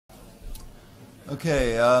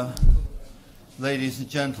Okay, ladies and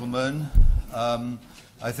gentlemen,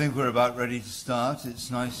 I think we're about ready to start.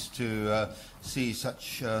 It's nice to see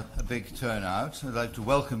such a big turnout. I'd like to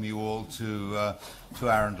welcome you all to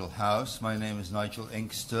Arundel House. My name is Nigel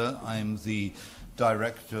Inkster. I'm the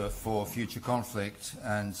Director for Future Conflict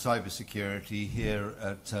and Cybersecurity here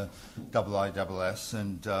at IISS,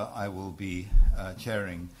 and I will be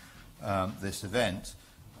chairing this event.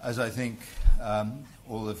 As I think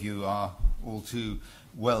all of you are all too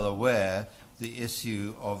well aware, the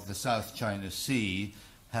issue of the South China Sea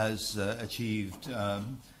has achieved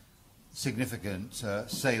significant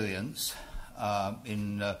salience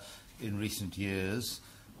in recent years.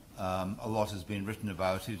 A lot has been written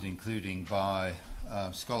about it, including by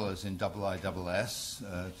scholars in IISS.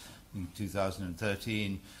 In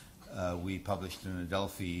 2013, we published an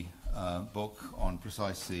Adelphi book on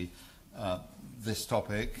precisely this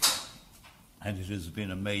topic, and it has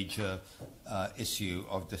been a major issue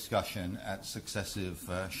of discussion at successive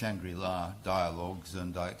Shangri-La dialogues,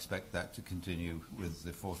 and I expect that to continue with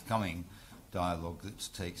the forthcoming dialogue that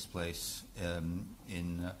takes place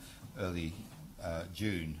in early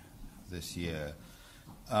June this year.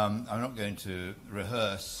 I'm not going to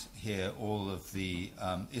rehearse here all of the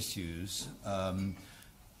issues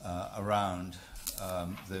around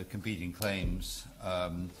the competing claims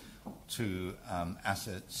to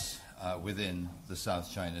assets within the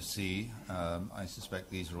South China Sea. I suspect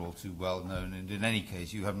these are all too well known, and in any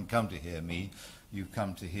case, you haven't come to hear me. You've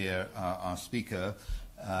come to hear our speaker,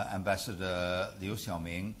 Ambassador Liu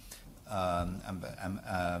Xiaoming,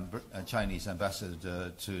 Chinese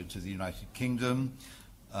ambassador to the United Kingdom,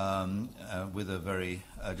 with a very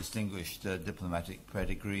distinguished diplomatic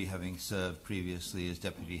pedigree, having served previously as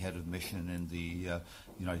deputy head of mission in the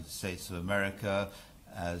United States of America,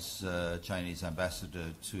 as Chinese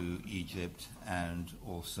ambassador to Egypt, and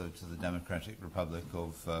also to the Democratic Republic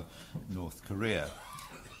of North Korea.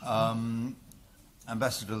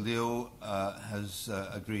 Ambassador Liu has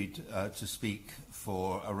agreed to speak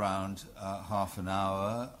for around half an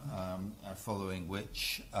hour, following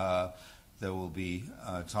which there will be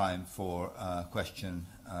time for question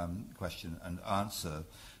and answer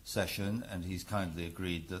session, and he's kindly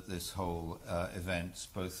agreed that this whole event,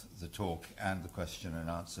 both the talk and the question and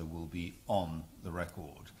answer, will be on the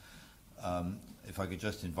record. If I could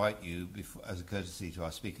just invite you, as a courtesy to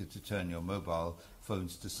our speaker, to turn your mobile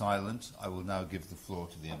phones to silent. I will now give the floor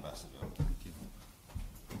to the ambassador. Thank you.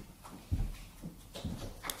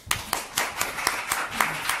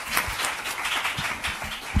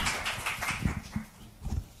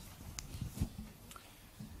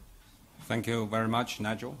 Thank you very much,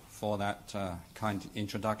 Nigel, for that kind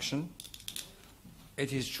introduction.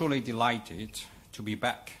 It is truly delighted to be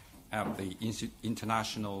back at the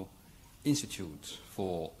International Institute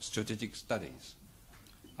for Strategic Studies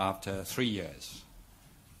after 3 years.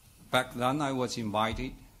 Back then, I was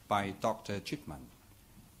invited by Dr. Chipman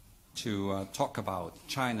to talk about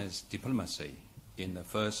China's diplomacy in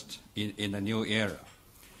the new era.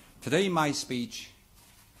 Today, my speech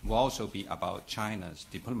will also be about China's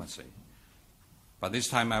diplomacy. But this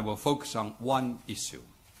time I will focus on one issue,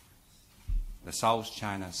 the South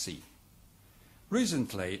China Sea.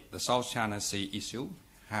 Recently, the South China Sea issue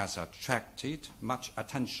has attracted much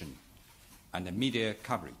attention and media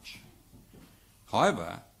coverage.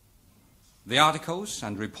 However, the articles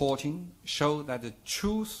and reporting show that the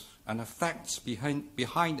truth and the facts behind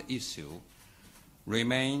the issue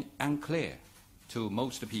remain unclear to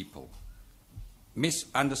most people.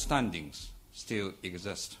 Misunderstandings still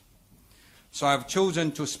exist. So I've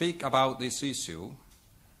chosen to speak about this issue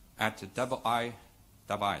at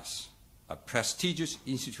IISS, a prestigious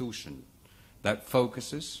institution that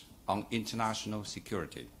focuses on international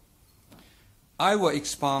security. I will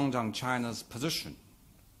expound on China's position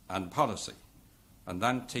and policy, and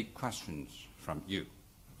then take questions from you.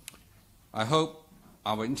 I hope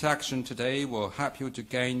our interaction today will help you to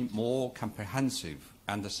gain more comprehensive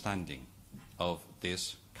understanding of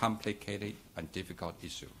this complicated and difficult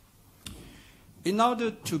issue. In order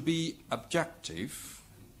to be objective,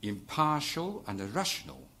 impartial, and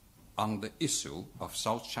rational on the issue of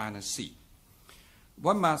South China Sea,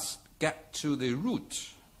 one must get to the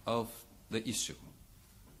root of the issue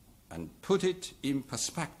and put it in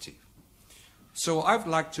perspective. So I would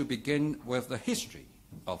like to begin with the history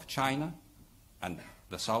of China and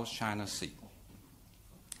the South China Sea.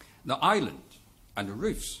 The island and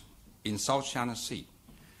reefs in South China Sea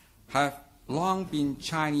have long been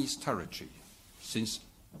Chinese territory since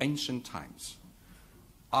ancient times.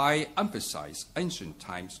 I emphasize ancient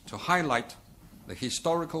times to highlight the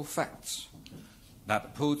historical facts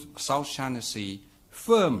that put South China Sea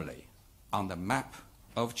firmly on the map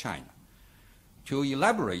of China. To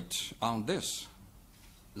elaborate on this,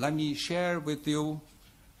 let me share with you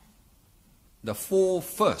the 4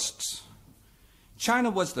 firsts. China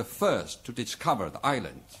was the first to discover the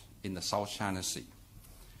island in the South China Sea.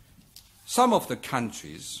 Some of the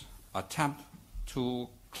countries attempt to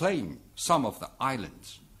claim some of the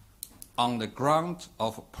islands on the ground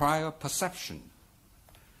of prior perception.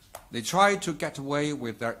 They try to get away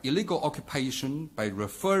with their illegal occupation by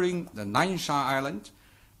referring the Nansha Island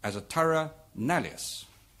as a terra nullius.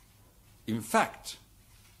 In fact,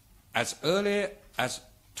 as early as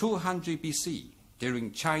 200 BC,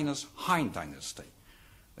 during China's Han Dynasty,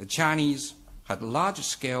 the Chinese had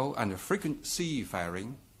large-scale and frequent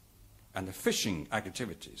seafaring and fishing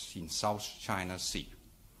activities in South China Sea.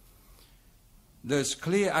 There's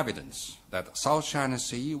clear evidence that South China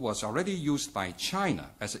Sea was already used by China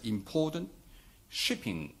as an important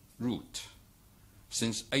shipping route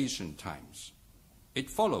since ancient times. It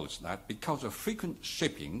follows that because of frequent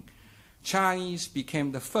shipping, Chinese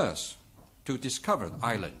became the first to discover the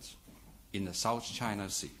islands in the South China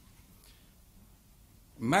Sea.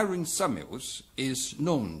 Marin Samuels is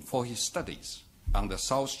known for his studies on the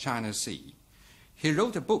South China Sea. He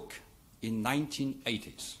wrote a book in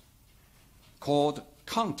 1980s called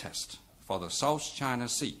Contest for the South China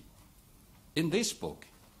Sea. In this book,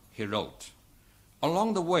 he wrote,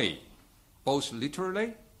 along the way, both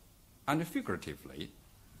literally and figuratively,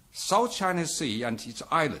 South China Sea and its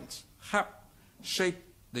islands have shaped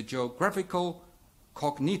the geographical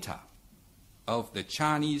cognita of the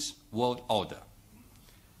Chinese world order.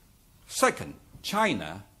 Second,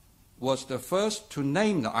 China was the first to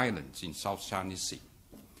name the islands in South China Sea.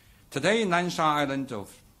 Today, Nansha Island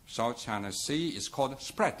of South China Sea is called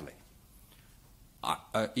Spratly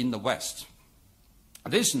in the West.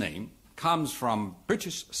 This name comes from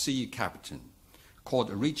British sea captain called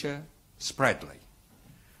Richard Spratly,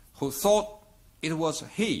 who thought it was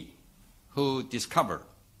he who discovered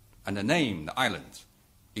and named the island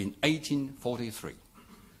in 1843.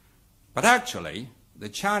 But actually, the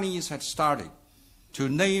Chinese had started to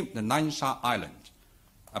name the Nansha Island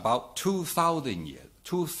about 2,000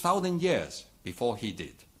 years before he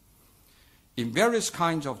did. In various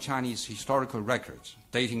kinds of Chinese historical records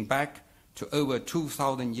dating back to over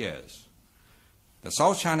 2,000 years, the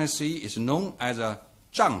South China Sea is known as a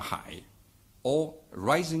Zhanghai, or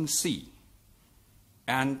rising sea,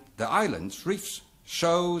 and the island's reefs,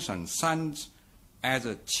 shoals, and sands as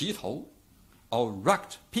a qitou, or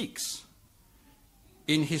rugged peaks.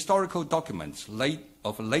 In historical documents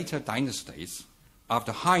of later dynasties,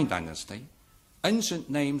 after Han Dynasty, ancient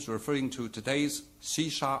names referring to today's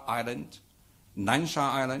Xisha Island, Nansha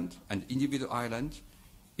Island, and individual islands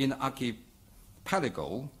in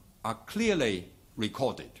archipelago are clearly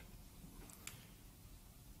recorded.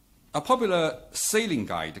 A popular sailing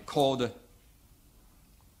guide called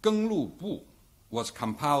Genglu Bu was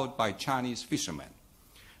compiled by Chinese fishermen.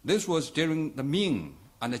 This was during the Ming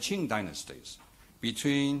and the Qing dynasties.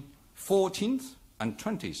 Between 14th and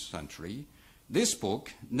 20th century, this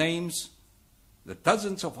book names the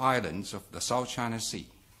dozens of islands of the South China Sea,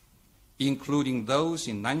 including those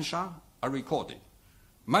in Nansha, are recorded.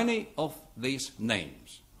 Many of these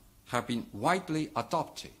names have been widely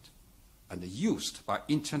adopted and used by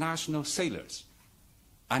international sailors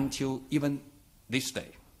until even this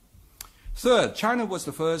day. Third, China was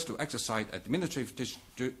the first to exercise administrative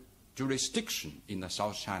jurisdiction in the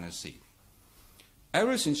South China Sea.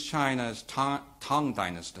 Ever since China's Tang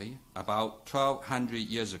Dynasty, about 1,200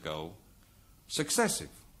 years ago, successive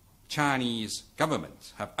Chinese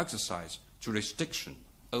governments have exercised jurisdiction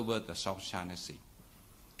over the South China Sea.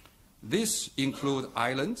 These include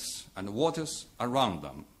islands and waters around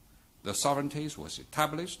them. The sovereignty was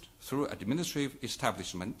established through administrative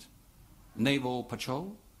establishment, naval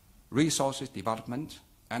patrol, resources development,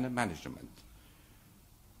 and management.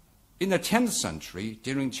 In the 10th century,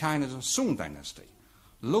 during China's Song Dynasty,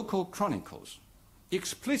 local chronicles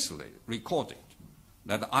explicitly recorded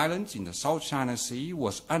that the island in the South China Sea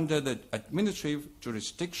was under the administrative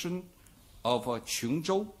jurisdiction of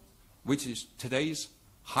Qingzhou, which is today's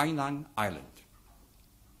Hainan Island.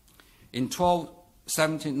 In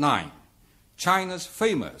 1279, China's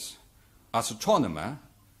famous astronomer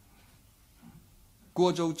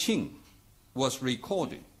Guo Zhouqing was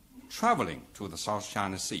recorded traveling to the South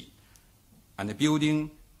China Sea and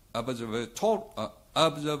building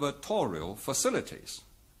observatorial facilities.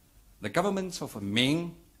 The governments of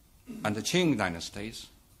Ming and the Qing dynasties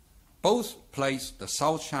both placed the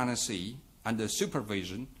South China Sea under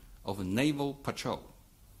supervision of naval patrol.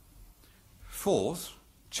 Fourth,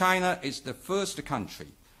 China is the first country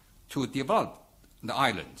to develop the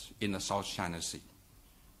islands in the South China Sea.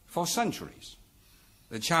 For centuries,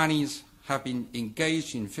 the Chinese have been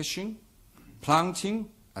engaged in fishing, planting,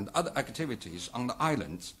 and other activities on the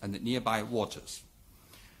islands and the nearby waters.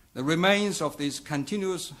 The remains of this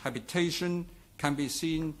continuous habitation can be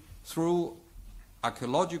seen through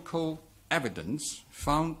archaeological evidence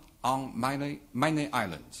found on many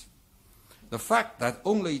islands. The fact that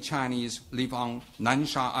only Chinese live on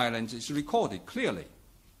Nansha Island is recorded clearly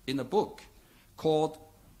in a book called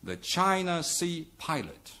The China Sea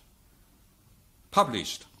Pilot,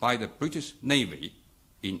 published by the British Navy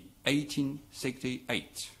in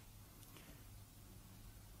 1868.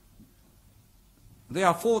 The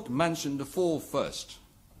aforementioned four first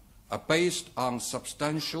are based on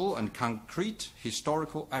substantial and concrete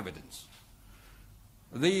historical evidence.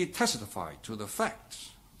 They testify to the fact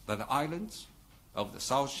that the islands of the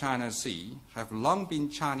South China Sea have long been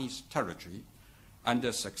Chinese territory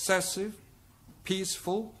under successive,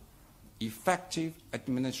 peaceful, effective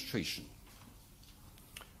administration.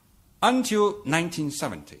 Until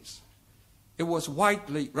 1970s, it was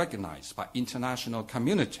widely recognized by international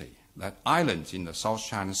community that islands in the South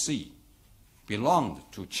China Sea belonged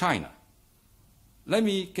to China. Let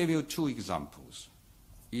me give you two examples.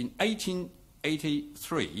 In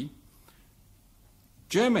 1883,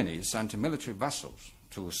 Germany sent military vessels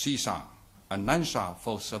to Xishan and Nansha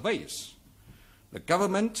for surveys. The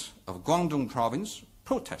government of Guangdong province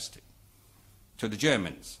protested to the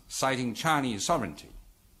Germans, citing Chinese sovereignty.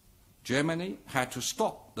 Germany had to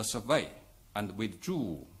stop the survey and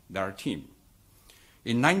withdrew their team.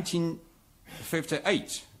 In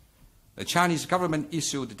 1958, the Chinese government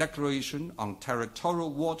issued a declaration on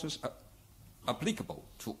territorial waters applicable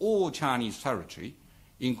to all Chinese territory,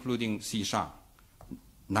 including Xishan,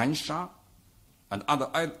 Nansha, and other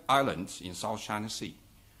islands in South China Sea.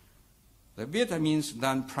 The Vietnamese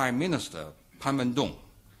then Prime Minister Pham Minh Dong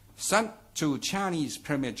sent to Chinese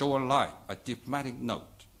Premier Zhou Enlai a diplomatic note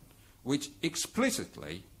which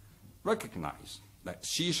explicitly recognized that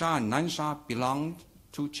Xishan and Nansha belonged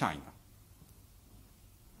to China.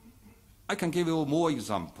 I can give you more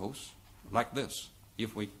examples like this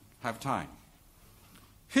if we have time.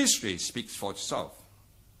 History speaks for itself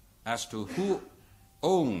as to who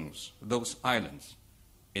owns those islands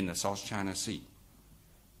in the South China Sea.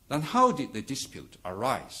 Then how did the dispute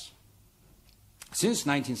arise? Since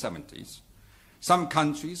 1970s, some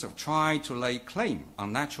countries have tried to lay claim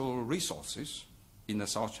on natural resources in the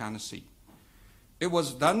South China Sea. It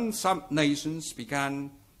was then some nations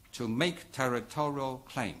began to make territorial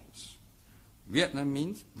claims.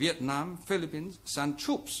 Vietnam, Philippines sent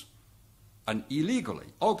troops and illegally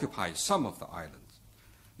occupied some of the islands.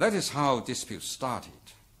 That is how disputes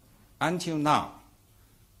started. Until now,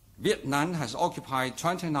 Vietnam has occupied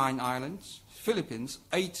 29 islands, Philippines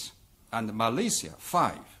 8, and Malaysia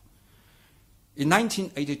 5. In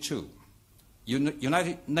 1982,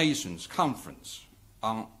 United Nations Conference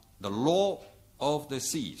on the Law of the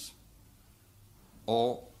Seas,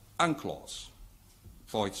 or UNCLOS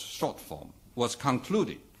for its short form, was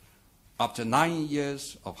concluded after 9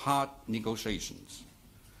 years of hard negotiations.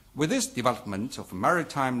 With this development of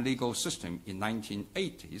maritime legal system in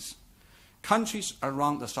 1980s, countries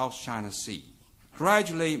around the South China Sea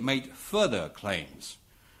gradually made further claims.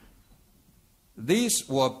 These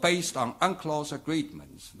were based on UNCLOS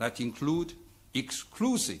agreements that include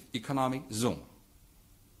exclusive economic zone,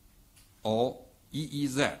 or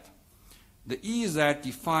EEZ. The EEZ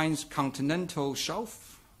defines continental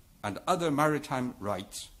shelf and other maritime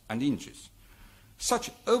rights and interests.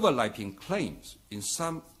 Such overlapping claims in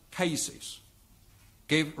some cases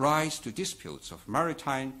gave rise to disputes of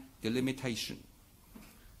maritime delimitation.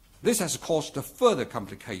 This has caused a further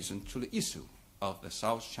complication to the issue of the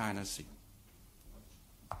South China Sea.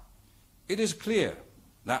 It is clear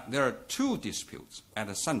that there are two disputes at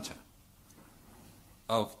the center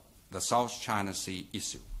of the South China Sea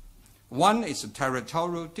issue. One is a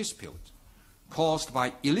territorial dispute caused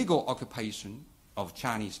by illegal occupation of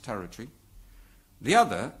Chinese territory. The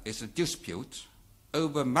other is a dispute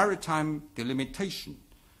over maritime delimitation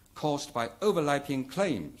caused by overlapping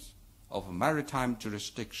claims of maritime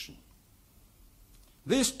jurisdiction.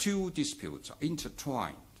 These two disputes are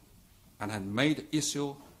intertwined and have made the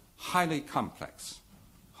issue highly complex.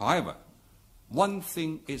 However, one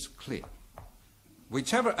thing is clear.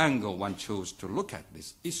 Whichever angle one chooses to look at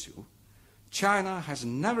this issue, China has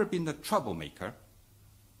never been the troublemaker.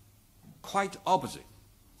 Quite opposite.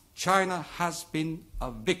 China has been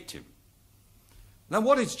a victim. Then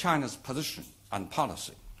what is China's position and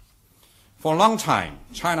policy? For a long time,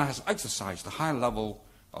 China has exercised a high level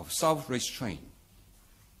of self-restraint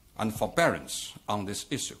and forbearance on this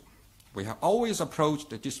issue. we have always approached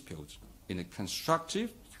the dispute in a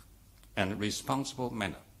constructive and responsible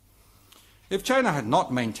manner. If China had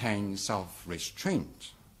not maintained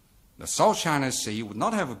self-restraint, the South China Sea would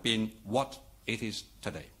not have been what it is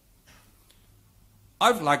today.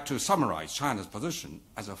 I would like to summarize China's position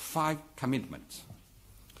as 5 commitments.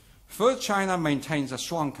 First, China maintains a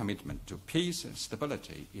strong commitment to peace and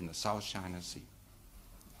stability in the South China Sea.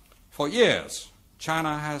 For years,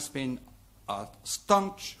 China has been a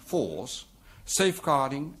staunch force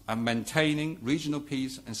safeguarding and maintaining regional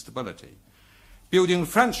peace and stability. Building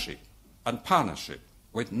friendship and partnership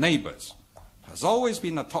with neighbors has always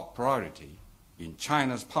been a top priority in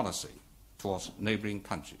China's policy towards neighboring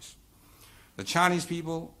countries. The Chinese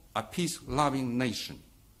people are a peace-loving nation.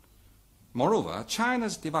 Moreover,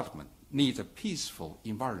 China's development needs a peaceful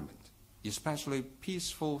environment, especially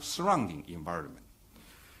peaceful surrounding environment.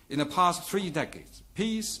 In the past 3 decades,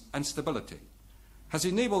 peace and stability has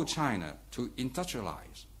enabled China to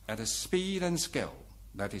industrialize at a speed and scale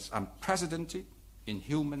that is unprecedented in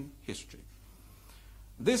human history.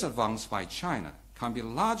 This advance by China can be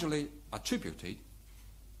largely attributed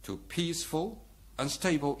to peaceful and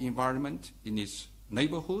stable environment in its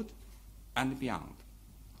neighborhood and beyond.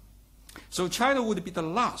 So China would be the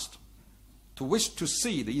last to wish to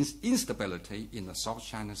see the instability in the South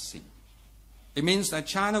China Sea. It means that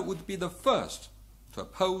China would be the first to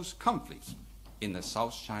oppose conflicts in the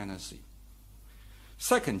South China Sea.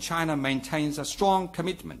 Second, China maintains a strong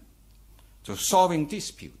commitment to solving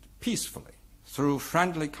disputes peacefully through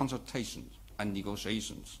friendly consultations and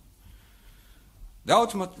negotiations. The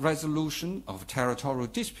ultimate resolution of territorial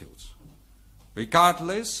disputes,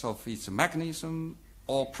 regardless of its mechanism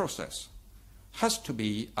or process, has to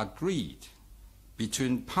be agreed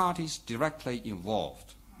between parties directly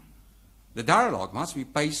involved. The dialogue must be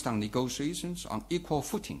based on negotiations on equal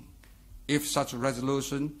footing if such a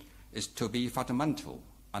resolution is to be fundamental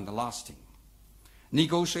and lasting.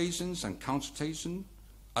 Negotiations and consultation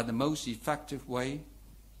are the most effective way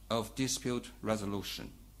of dispute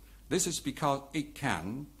resolution. This is because it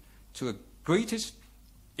can, to a greatest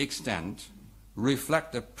extent,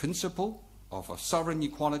 reflect the principle of sovereign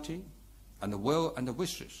equality and the will and the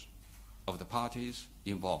wishes of the parties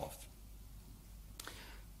involved.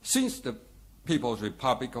 Since the People's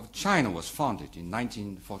Republic of China was founded in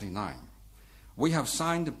 1949, we have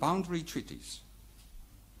signed boundary treaties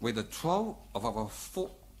with 12 of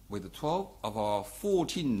our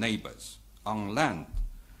 14 neighbors on land.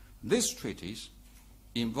 These treaties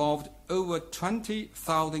involved over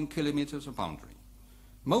 20,000 kilometers of boundary.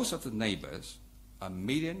 Most of the neighbors are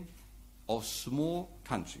medium or small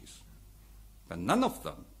countries, but none of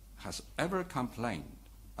them has ever complained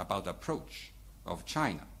about the approach of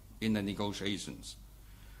China in the negotiations.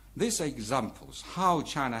 These are examples how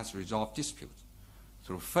China has resolved disputes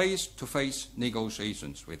through face-to-face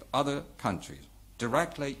negotiations with other countries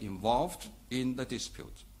directly involved in the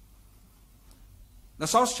dispute. The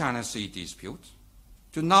South China Sea dispute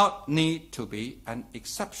do not need to be an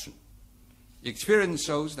exception. Experience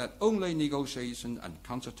shows that only negotiation and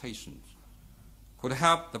consultations could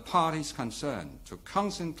help the parties concerned to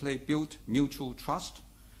constantly build mutual trust,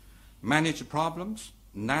 manage problems,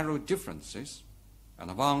 narrow differences,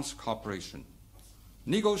 and advance cooperation.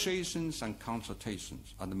 Negotiations and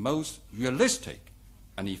consultations are the most realistic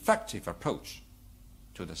and effective approach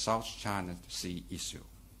to the South China Sea issue.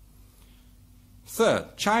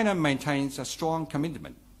 Third, China maintains a strong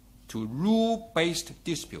commitment to rule-based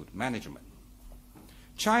dispute management.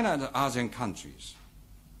 China and the ASEAN countries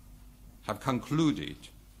have concluded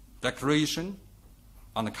declaration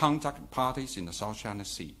on the contact parties in the South China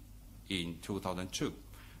Sea in 2002.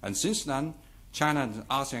 And since then, China and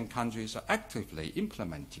ASEAN countries are actively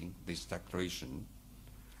implementing this declaration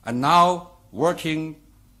and now working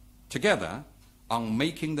together on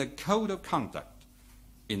making the Code of Conduct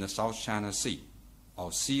in the South China Sea, or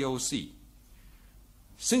COC.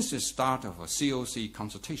 Since the start of a COC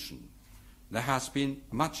consultation, there has been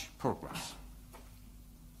much progress.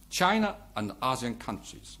 China and ASEAN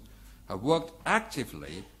countries have worked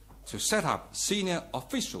actively to set up senior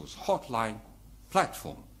officials hotline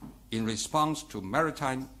platform in response to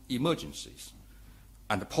maritime emergencies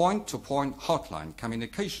and point-to-point hotline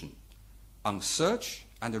communication on search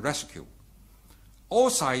and rescue. All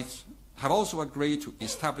sides have also agreed to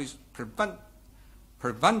establish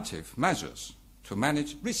preventive measures to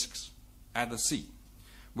manage risks at the sea,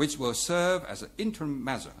 which will serve as an interim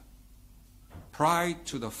measure prior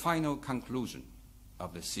to the final conclusion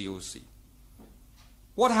of the COC.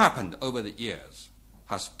 What happened over the years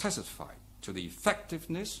has testified to the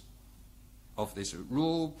effectiveness of this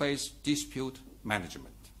rule-based dispute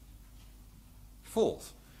management.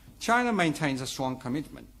 Fourth, China maintains a strong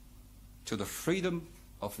commitment to the freedom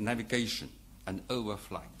of navigation and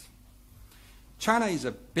overflight. China is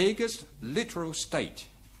the biggest littoral state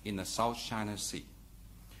in the South China Sea.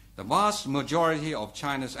 The vast majority of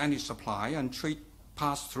China's energy supply and trade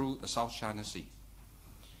pass through the South China Sea.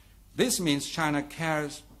 This means China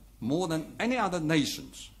cares more than any other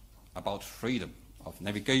nations about freedom of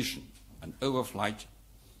navigation and overflight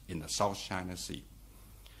in the South China Sea.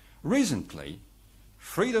 Recently,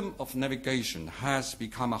 freedom of navigation has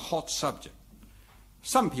become a hot subject.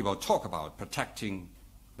 Some people talk about protecting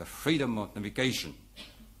the freedom of navigation.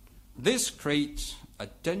 This creates a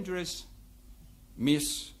dangerous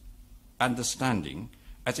misunderstanding,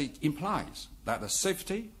 as it implies that the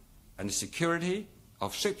safety and the security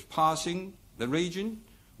of ships passing the region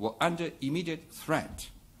were under immediate threat.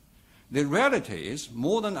 The reality is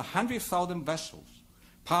more than 100,000 vessels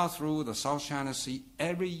pass through the South China Sea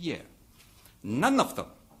every year. None of them,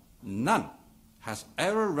 none, has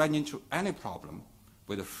ever run into any problem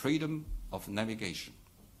with the freedom of navigation.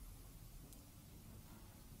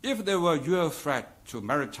 If there were a real threat to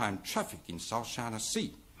maritime traffic in South China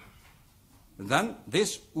Sea, then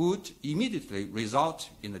this would immediately result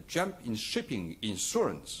in a jump in shipping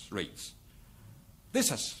insurance rates. This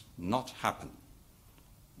has not happened.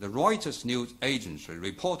 The Reuters news agency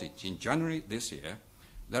reported in January this year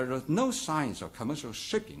there are no signs of commercial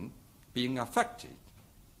shipping being affected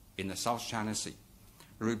in the South China Sea.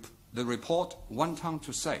 The report went on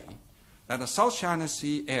to say that the South China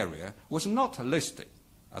Sea area was not listed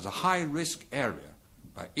as a high-risk area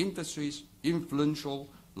by industry's influential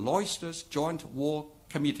Reuters Joint War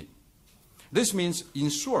Committee. This means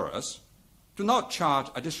insurers do not charge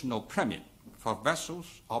additional premium for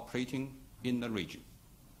vessels operating in the region.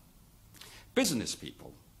 Business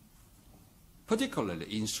people,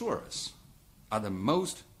 particularly insurers, are the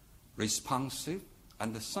most responsive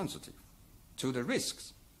and sensitive to the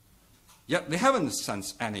risks. Yet they haven't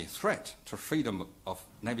sensed any threat to freedom of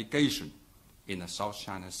navigation in the South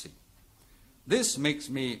China Sea. This makes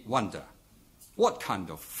me wonder what kind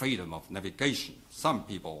of freedom of navigation some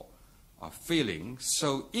people are feeling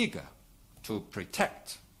so eager to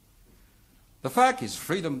protect. The fact is,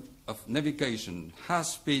 freedom of navigation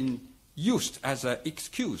has been used as an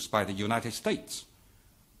excuse by the United States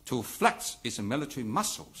to flex its military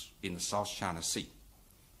muscles in the South China Sea.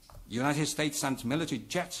 The United States sent military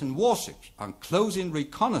jets and warships on close-in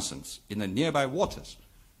reconnaissance in the nearby waters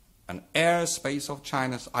and airspace of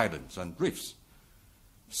China's islands and reefs.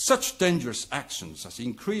 Such dangerous actions has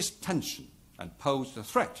increased tension and posed a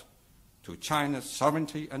threat to China's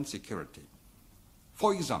sovereignty and security.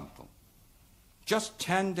 For example, just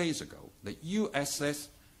 10 days ago, the IISS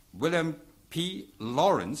William P.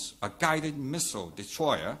 Lawrence, a guided missile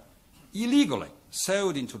destroyer, illegally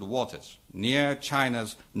sailed into the waters near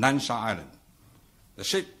China's Nansha Island. The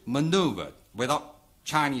ship maneuvered without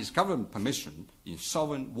Chinese government permission in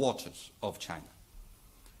sovereign waters of China.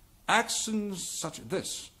 Actions such as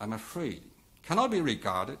this, I'm afraid, cannot be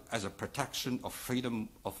regarded as a protection of freedom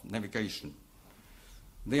of navigation.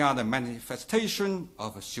 They are the manifestation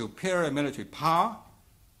of a superior military power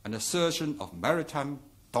and assertion of maritime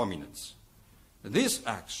dominance. These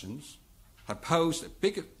actions have posed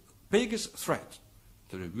the biggest threat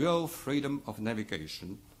to the real freedom of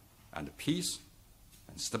navigation and peace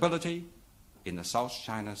and stability in the South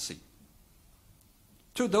China Sea.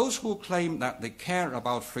 To those who claim that they care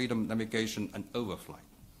about freedom, navigation, and overflight,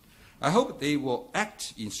 I hope they will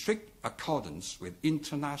act in strict accordance with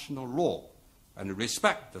international law and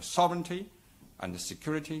respect the sovereignty and the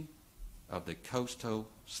security of the coastal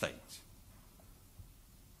states.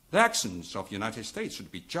 The actions of the United States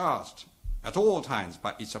should be judged at all times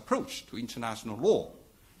by its approach to international law.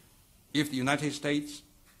 If the United States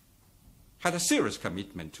had a serious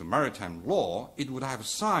commitment to maritime law, it would have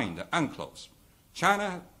signed the UNCLOS.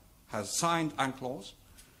 China has signed UNCLOS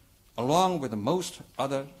along with most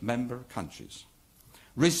other member countries.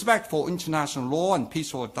 Respect for international law and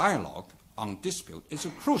peaceful dialogue on dispute is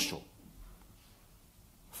crucial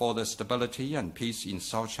for the stability and peace in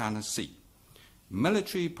South China Sea.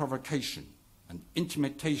 Military provocation and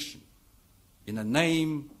intimidation in the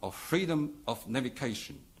name of freedom of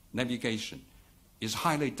navigation is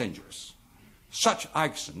highly dangerous. Such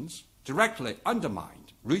actions directly undermine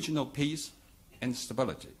regional peace and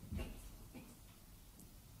stability.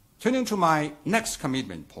 Turning to my next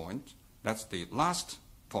commitment point, that's the last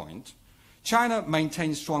point, China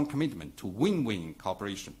maintains strong commitment to win-win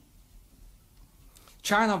cooperation.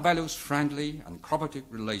 China values friendly and cooperative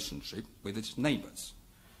relationship with its neighbors.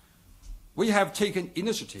 We have taken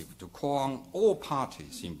initiative to call on all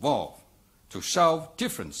parties involved to solve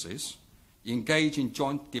differences engage in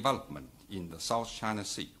joint development in the South China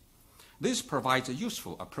Sea. This provides a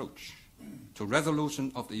useful approach to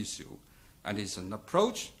resolution of the issue, and is an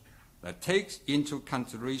approach that takes into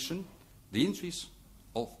consideration the interests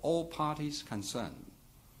of all parties concerned.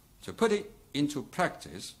 To put it into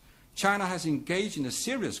practice, China has engaged in a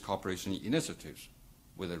serious cooperation initiatives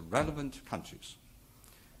with the relevant countries.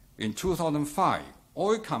 In 2005,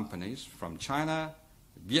 oil companies from China,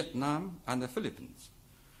 Vietnam, and the Philippines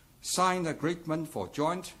signed an agreement for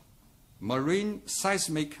joint marine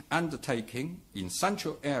seismic undertaking in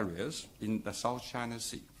central areas in the South China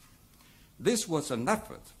Sea. This was an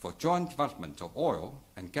effort for joint development of oil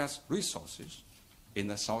and gas resources in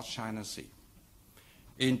the South China Sea.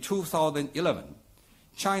 In 2011,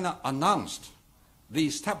 China announced the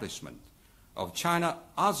establishment of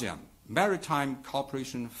China-ASEAN Maritime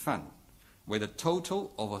Cooperation Fund with a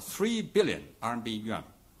total of 3 billion RMB yuan,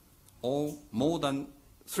 or more than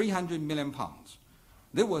 300 million pounds.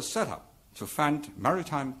 They were set up to fund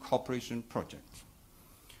maritime cooperation projects.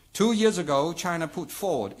 2 years ago, China put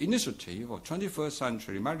forward initiative of 21st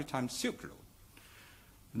Century Maritime Silk Road.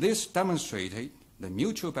 This demonstrated the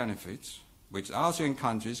mutual benefits which ASEAN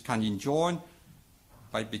countries can enjoy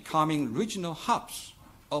by becoming regional hubs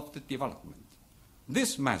of the development.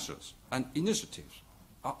 These measures and initiatives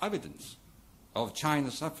are evidence of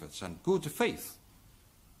China's efforts and good faith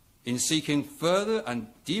in seeking further and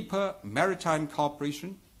deeper maritime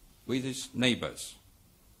cooperation with its neighbors.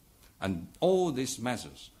 And all these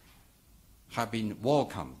measures have been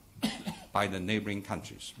welcomed by the neighboring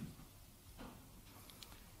countries.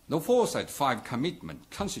 The Foresight 5 commitment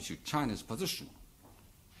constitutes China's position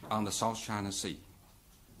on the South China Sea.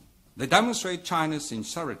 They demonstrate China's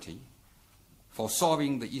sincerity for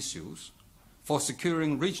solving the issues, for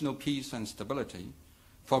securing regional peace and stability,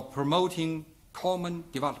 for promoting common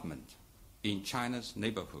development in China's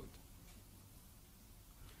neighborhood.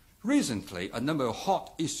 Recently, a number of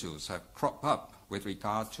hot issues have cropped up with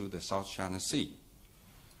regard to the South China Sea.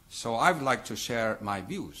 So I would like to share my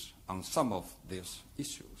views on some of these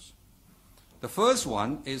issues. The first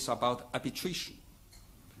one is about arbitration.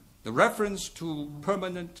 The reference to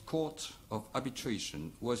Permanent Court of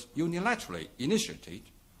Arbitration was unilaterally initiated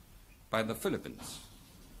by the Philippines.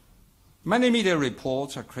 Many media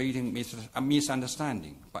reports are creating a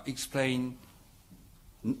misunderstanding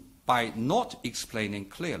by not explaining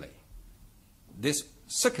clearly these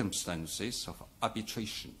circumstances of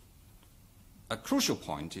arbitration. A crucial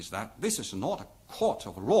point is that this is not a court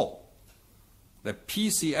of law. The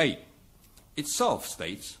PCA itself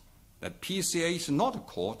states that PCA is not a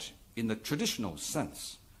court in the traditional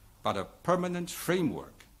sense, but a permanent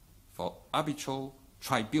framework for arbitral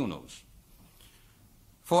tribunals.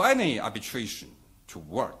 For any arbitration to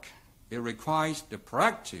work, it requires the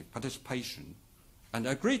proactive participation and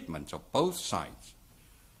agreement of both sides.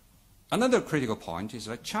 Another critical point is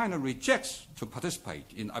that China rejects to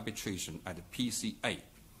participate in arbitration at the PCA.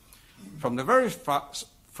 From the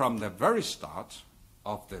very start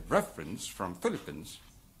of the reference from Philippines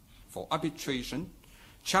for arbitration,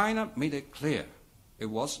 China made it clear it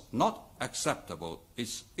was not acceptable.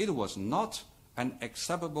 It was not an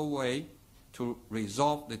acceptable way to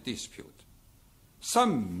resolve the dispute.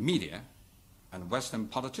 Some media and Western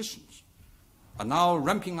politicians are now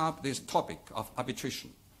ramping up this topic of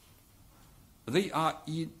arbitration. They are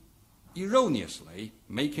erroneously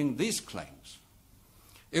making these claims.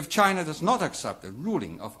 If China does not accept the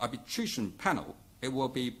ruling of arbitration panel, it will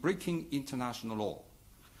be breaking international law.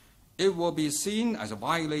 It will be seen as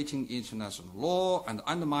violating international law and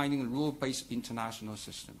undermining a rule-based international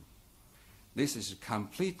system. This is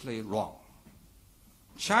completely wrong.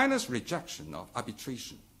 China's rejection of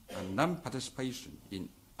arbitration and non-participation in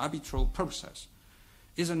arbitral process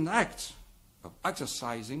is an act of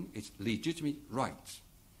exercising its legitimate rights,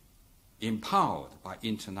 empowered by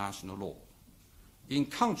international law. In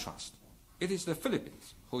contrast, it is the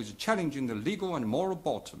Philippines who is challenging the legal and moral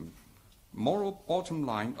bottom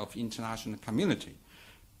line of international community,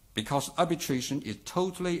 because arbitration is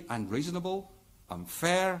totally unreasonable,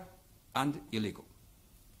 unfair, and illegal.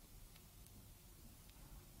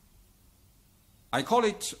 I call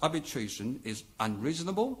it arbitration is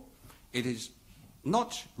unreasonable. It is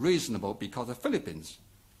not reasonable because the Philippines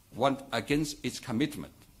went against its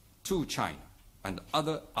commitment to China and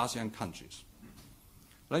other ASEAN countries.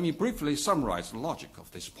 Let me briefly summarize the logic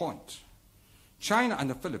of this point. China and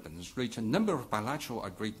the Philippines reached a number of bilateral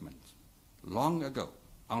agreements long ago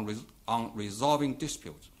on resolving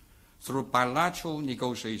disputes through bilateral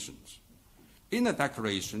negotiations. In the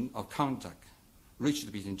declaration of conduct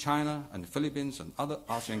reached between China and the Philippines and other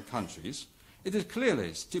ASEAN countries, it is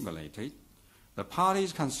clearly stipulated the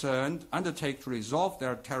parties concerned undertake to resolve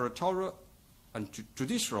their territorial and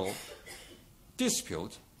judicial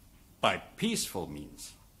dispute by peaceful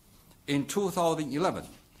means. In 2011,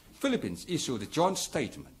 Philippines issued a joint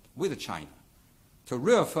statement with China to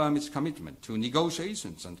reaffirm its commitment to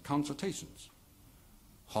negotiations and consultations.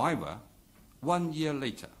 However, 1 year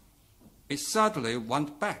later, it suddenly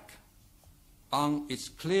went back on its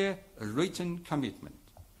clear written commitment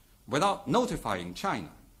without notifying China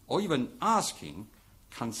or even asking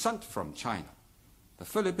consent from China. The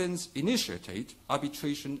Philippines initiated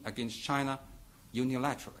arbitration against China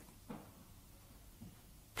unilaterally.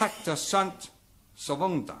 Pacta sunt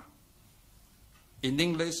servanda. In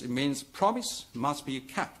English, it means promise must be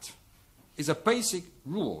kept. It's a basic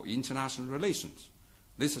rule in international relations.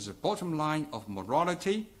 This is the bottom line of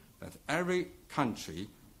morality that every country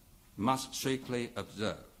must strictly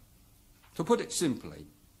observe. To put it simply,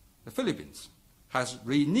 the Philippines has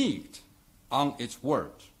reneged on its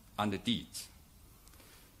word and deeds.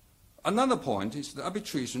 Another point is that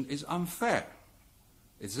arbitration is unfair.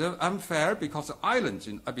 It's unfair because the islands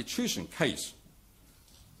in arbitration case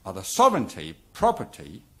are the sovereignty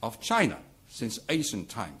property of China since ancient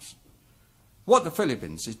times. What the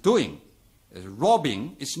Philippines is doing is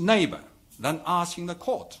robbing its neighbor, then asking the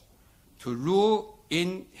court to rule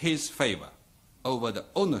in his favor over the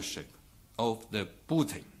ownership of the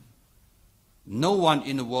booty. No one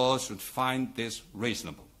in the world should find this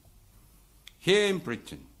reasonable. Here in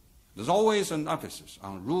Britain, there's always an emphasis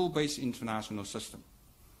on rule-based international system.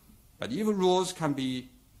 But if rules can be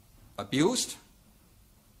abused,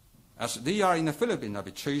 as they are in the Philippine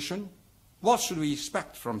arbitration, what should we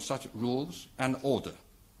expect from such rules and order?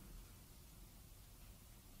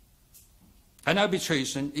 An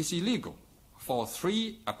arbitration is illegal for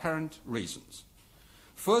 3 apparent reasons.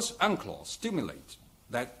 First, UNCLOS stimulates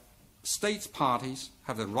that state parties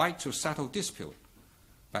have the right to settle dispute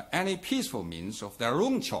by any peaceful means of their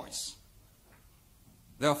own choice.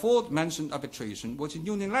 The aforementioned arbitration was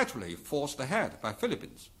unilaterally forced ahead by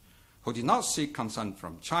Philippines, who did not seek consent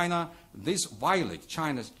from China. This violates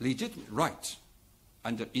China's legitimate right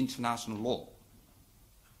under international law.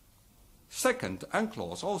 Second,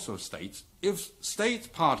 UNCLOS also states if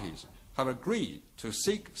state parties have agreed to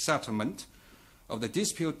seek settlement of the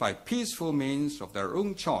dispute by peaceful means of their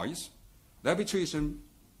own choice, the arbitration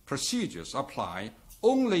procedures apply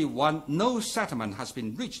only when no settlement has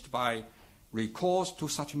been reached by recourse to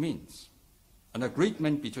such means. An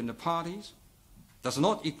agreement between the parties does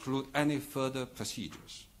not include any further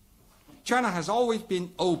procedures. China has always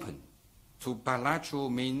been open to bilateral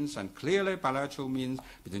means, and clearly bilateral means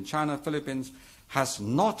between China and Philippines has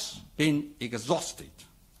not been exhausted.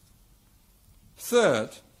 Third,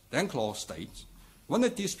 the UNCLOS states, when a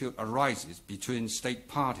dispute arises between state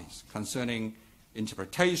parties concerning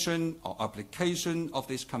interpretation or application of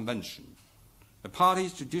this convention, the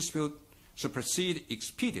parties to dispute should proceed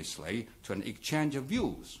expeditiously to an exchange of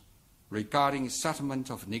views regarding settlement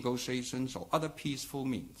of negotiations or other peaceful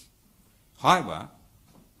means. However,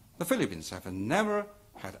 the Philippines have never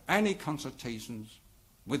had any consultations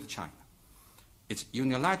with China. Its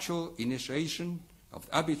unilateral initiation of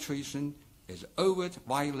arbitration is overt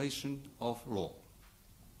violation of law.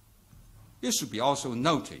 It should be also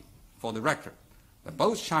noted, for the record, that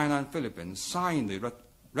both China and Philippines signed the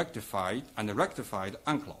rectified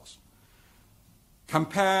UNCLOS.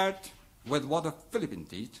 Compared with what the Philippines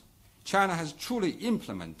did, China has truly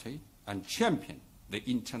implemented and championed the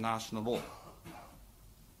international law.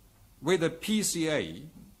 With the PCA,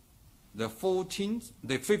 the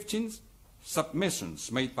 15th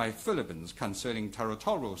submissions made by Philippines concerning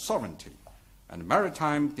territorial sovereignty and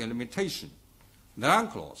maritime delimitation, the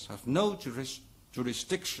UNCLOS have no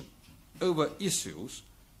jurisdiction over issues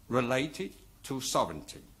related to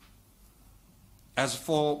sovereignty. As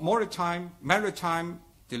for maritime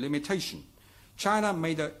delimitation, China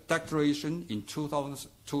made a declaration in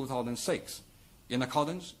 2006 in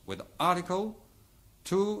accordance with Article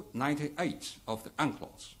 298 of the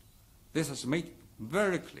UNCLOS. This has made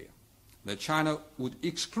very clear that China would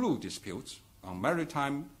exclude disputes on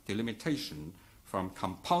maritime delimitation from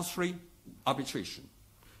compulsory arbitration.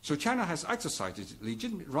 So China has exercised its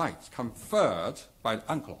legitimate rights conferred by the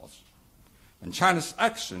UNCLOS, and China's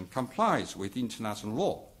action complies with international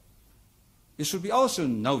law. It should be also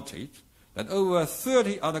noted that over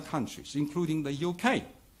 30 other countries, including the UK,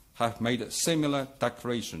 have made a similar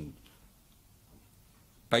declaration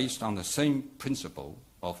based on the same principle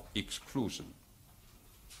of exclusion.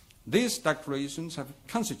 These declarations have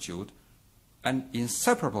constituted an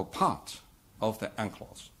inseparable part of the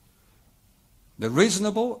UNCLOS. The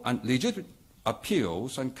reasonable and legitimate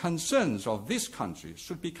appeals and concerns of this country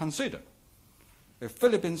should be considered. the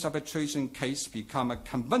Philippines arbitration case become a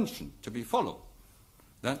convention to be followed,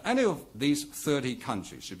 then any of these 30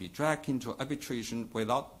 countries should be dragged into arbitration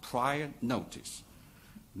without prior notice.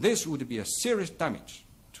 This would be a serious damage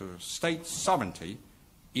to state sovereignty,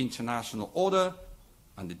 international order,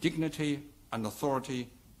 and the dignity and authority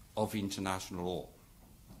of international law.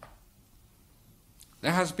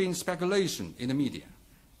 There has been speculation in the media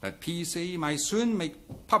that PCA might soon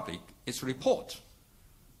make public its report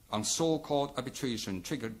on so-called arbitration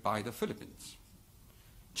triggered by the Philippines.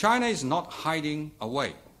 China is not hiding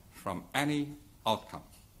away from any outcome.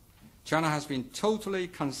 China has been totally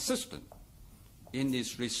consistent in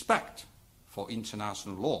its respect for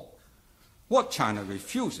international law. What China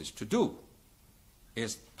refuses to do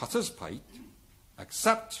is participate,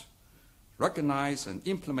 accept, recognize, and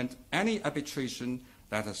implement any arbitration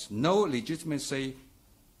that has no legitimacy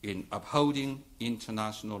in upholding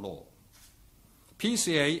international law.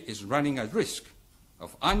 PCA is running a risk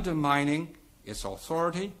of undermining its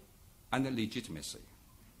authority and legitimacy.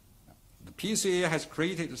 The PCA has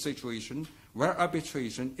created a situation where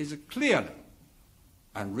arbitration is clearly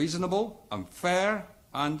unreasonable, unfair,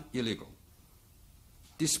 and illegal.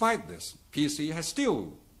 Despite this, PCA has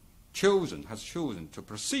still chosen to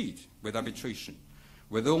proceed with arbitration,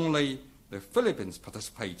 with only the Philippines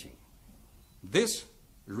participating. This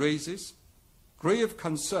raises grave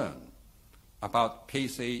concern about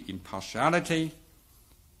PCA impartiality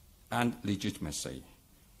and legitimacy.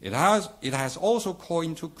 It has also called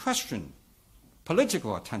into question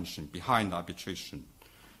political attention behind arbitration.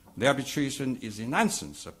 The arbitration is in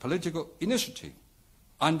essence a political initiative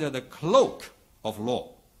under the cloak of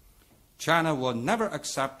law. China will never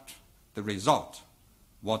accept the result,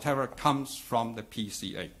 whatever comes from the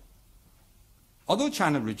PCA. Although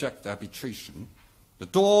China rejects arbitration, the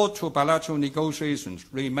door to bilateral negotiations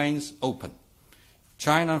remains open.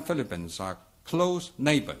 China and Philippines are close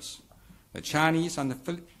neighbors. The Chinese and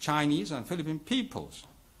Philippine peoples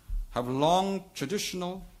have long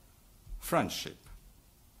traditional friendship.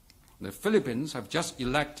 The Philippines have just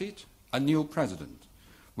elected a new president.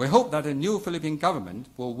 We hope that the new Philippine government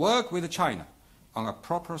will work with China on a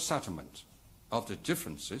proper settlement of the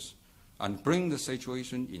differences and bring the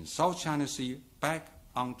situation in South China Sea back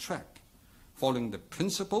on track, following the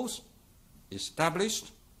principles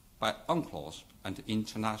established by UNCLOS and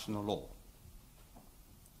international law.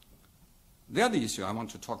 The other issue I want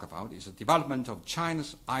to talk about is the development of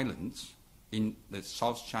China's islands in the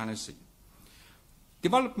South China Sea.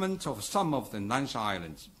 Development of some of the Nansha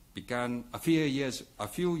Islands began a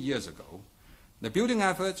few years ago. The building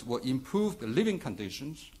efforts will improve the living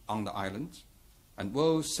conditions on the islands and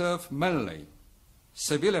will serve mainly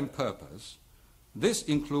civilian purpose. This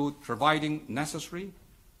includes providing necessary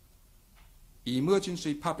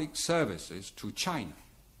emergency public services to China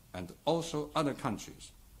and also other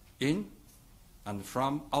countries in and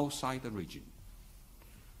from outside the region.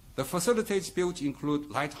 The facilities built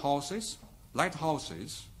include lighthouses,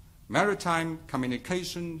 maritime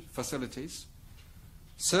communication facilities,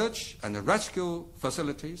 search and rescue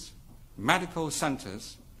facilities, medical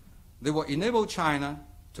centers. They will enable China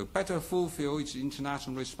to better fulfill its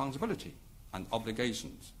international responsibility and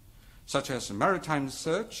obligations, such as maritime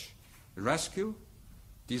search, rescue,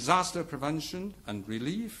 disaster prevention and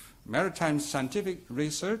relief, maritime scientific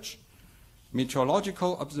research,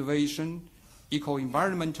 meteorological observation,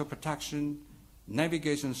 eco-environmental protection,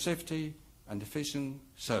 navigation safety, and fishing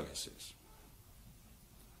services.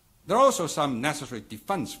 There are also some necessary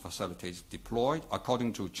defense facilities deployed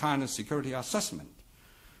according to China's security assessment.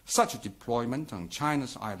 Such deployment on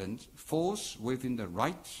China's islands falls within the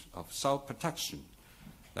right of self-protection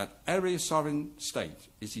that every sovereign state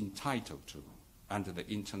is entitled to under the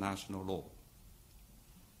international law.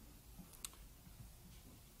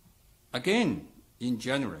 Again, in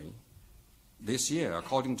January this year,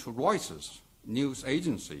 according to Reuters news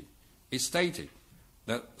agency, it stated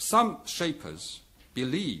that some shapers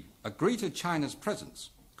believe a greater China's presence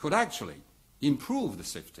could actually improve the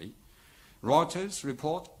safety. Reuters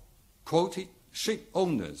report quoted ship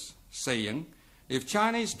owners saying, if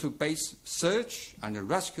China is to base search and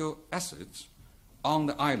rescue assets on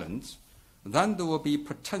the islands, then there will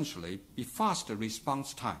potentially be faster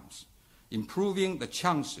response times, improving the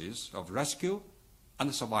chances of rescue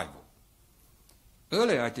and survival.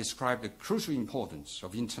 Earlier, I described the crucial importance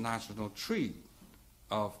of international trade,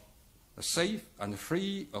 of safe and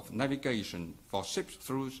free of navigation for ships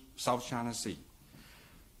through South China Sea.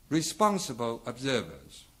 Responsible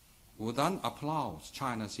observers would then applaud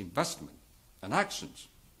China's investment and actions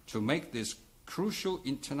to make this crucial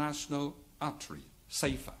international artery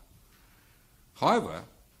safer. However,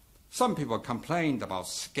 Some people complained about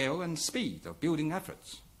scale and speed of building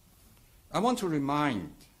efforts. I want to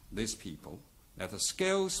remind these people that the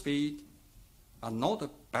scale speed are not a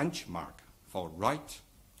benchmark for right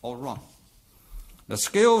or wrong. The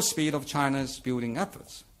scale speed of China's building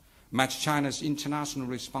efforts match China's international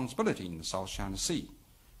responsibility in the South China Sea.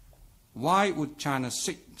 Why would China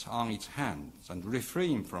sit on its hands and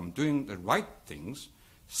refrain from doing the right things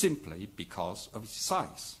simply because of its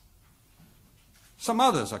size? Some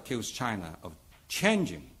others accuse China of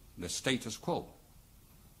changing the status quo.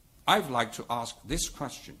 I'd like to ask this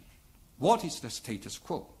question: what is the status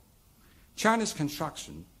quo? China's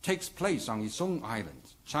construction takes place on its own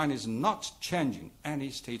islands. China is not changing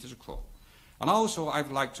any status quo. And also,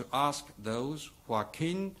 I'd like to ask those who are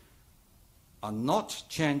keen on not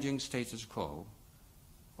changing status quo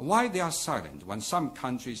why they are silent when some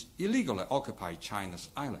countries illegally occupy China's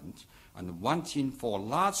islands and want in for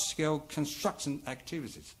large-scale construction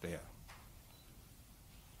activities there.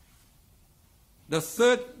 The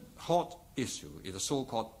third hot issue is the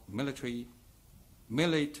so-called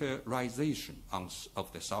militarization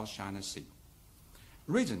of the South China Sea.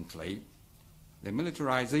 Recently, the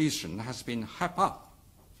militarization has been hyped up,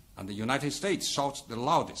 and the United States shouts the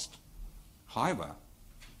loudest. However,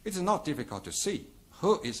 it is not difficult to see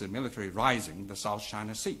who is militarizing the South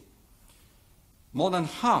China Sea. More than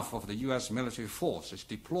half of the U.S. military force is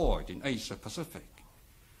deployed in Asia Pacific.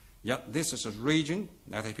 Yet this is a region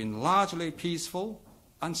that has been largely peaceful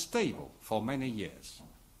and stable for many years.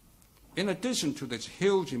 In addition to this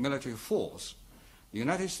huge military force, the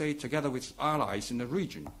United States, together with its allies in the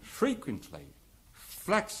region, frequently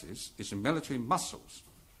flexes its military muscles.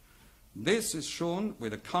 This is shown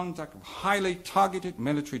with the conduct of highly targeted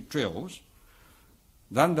military drills.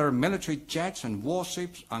 Then there are military jets and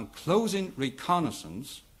warships on closing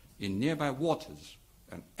reconnaissance in nearby waters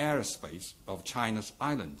and airspace of China's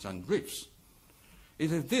islands and reefs.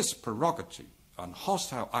 It is this prerogative and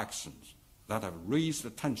hostile actions that have raised the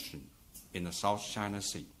tension in the South China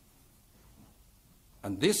Sea.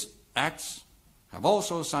 And these acts have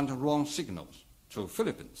also sent wrong signals to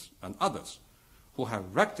Philippines and others who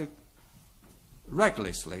have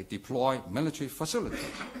recklessly deployed military facilities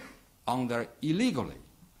on their illegally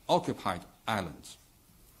occupied islands.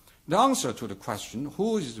 The answer to the question,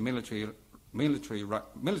 who is militarizing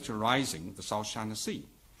the South China Sea,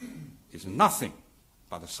 is nothing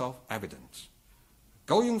but self-evident.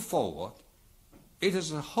 Going forward, it is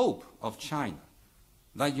the hope of China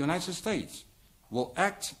that the United States will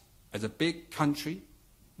act as a big country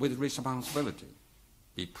with responsibility,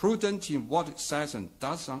 be prudent in what it says and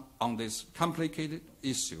does on this complicated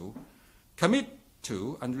issue, commit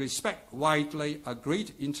to and respect widely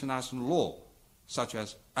agreed international law, such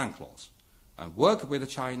as UNCLOS, and work with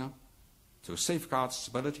China to safeguard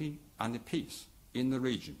stability and peace in the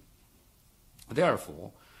region.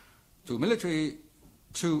 Therefore,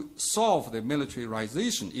 to solve the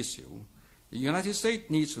militarization issue, the United States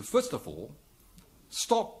needs to, first of all,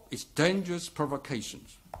 stop its dangerous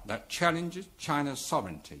provocations that challenge China's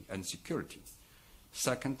sovereignty and security.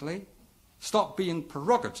 Secondly, stop being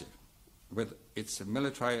prerogative with its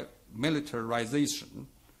militarization.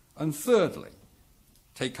 And thirdly,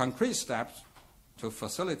 take concrete steps to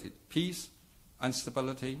facilitate peace and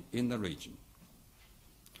stability in the region.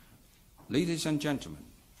 Ladies and gentlemen,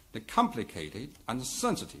 the complicated and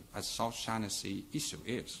sensitive as South China Sea issue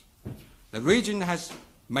is, the region has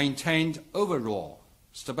maintained overall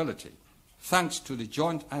stability thanks to the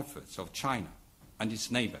joint efforts of China and its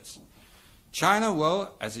neighbors. China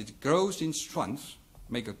will, as it grows in strength,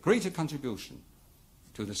 make a greater contribution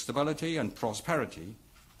to the stability and prosperity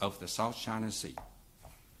of the South China Sea.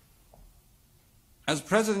 As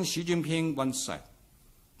President Xi Jinping once said,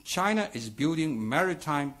 China is building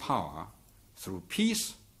maritime power through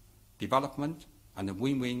peace, development, and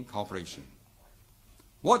win-win cooperation.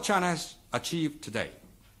 What China has achieved today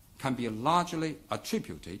can be largely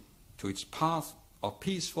attributed to its path of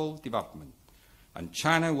peaceful development, and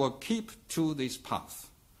China will keep to this path.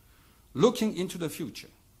 Looking into the future,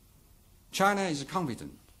 China is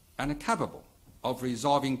confident and capable of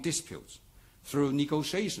resolving disputes through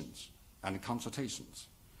negotiations and consultations.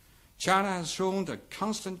 China has shown a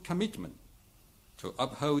constant commitment to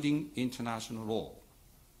upholding international law.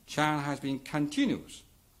 China has been continuous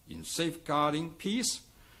in safeguarding peace,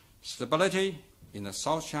 stability in the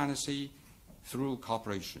South China Sea through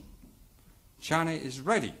cooperation. China is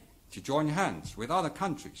ready to join hands with other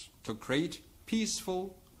countries to create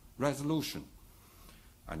peaceful resolution.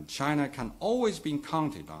 And China can always be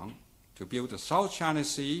counted on to build the South China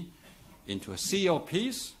Sea into a sea of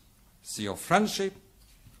peace, sea of friendship,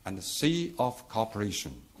 and a sea of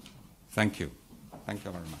cooperation. Thank you. Thank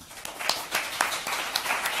you very much.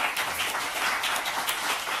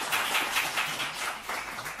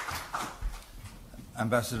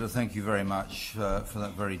 Ambassador, thank you very much for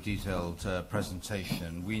that very detailed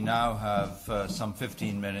presentation. We now have some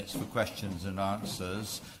 15 minutes for questions and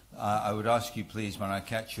answers. I would ask you, please, when I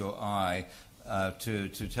catch your eye, to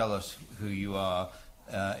tell us who you are.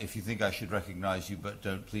 If you think I should recognize you, but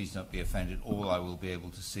please don't be offended. All I will be able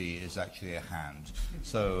to see is actually a hand.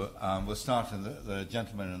 So we'll start in the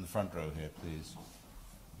gentleman in the front row here, please.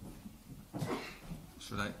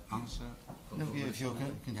 Should I answer? No, if you're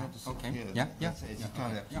content to okay. Yeah. Okay.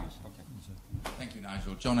 Thank you,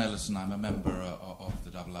 Nigel. John Ellison, I'm a member of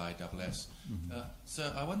the IISS.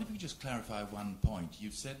 Sir, I wonder if you could just clarify one point.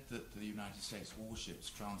 You said that the United States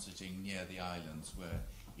warships transiting near the islands were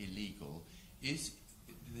illegal. Is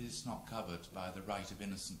this not covered by the right of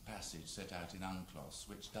innocent passage set out in UNCLOS,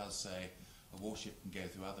 which does say a warship can go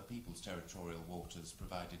through other people's territorial waters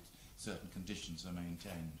provided certain conditions are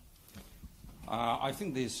maintained? I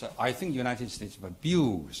think the United States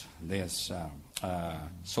abused this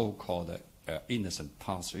so-called innocent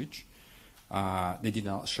passage. They did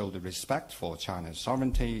not show the respect for China's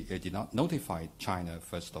sovereignty. They did not notify China,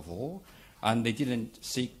 first of all, and they didn't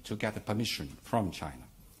seek to get permission from China.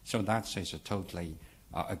 So that is totally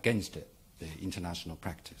against the international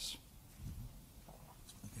practice.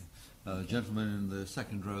 Okay. Gentleman in the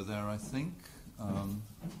second row there, I think.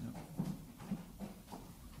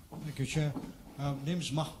 Thank you, Chair. Name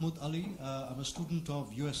is Mahmoud Ali. I'm a student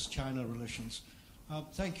of U.S.-China relations.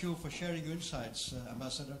 Thank you for sharing your insights,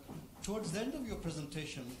 Ambassador. Towards the end of your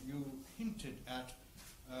presentation, you hinted at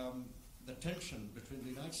the tension between the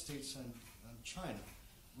United States and China,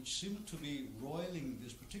 which seemed to be roiling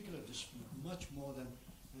this particular dispute much more than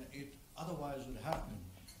it otherwise would have been.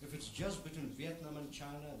 If it's just between Vietnam and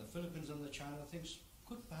China, the Philippines and the China, things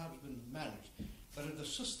could perhaps have been managed. But at the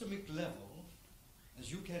systemic level, as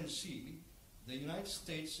you can see, the United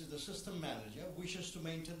States, the system manager, wishes to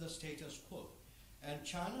maintain the status quo. And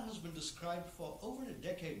China has been described for over a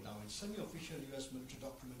decade now in semi-official U.S. military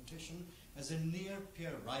documentation as a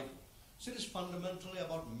near-peer rival. So it is fundamentally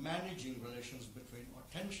about managing relations between, or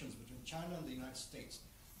tensions between China and the United States.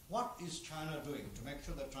 What is China doing to make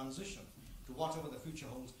sure the transition to whatever the future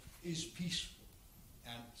holds is peaceful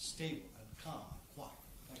and stable and calm and quiet?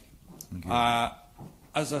 Thank you.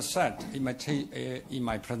 As I said in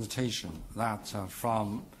my presentation, that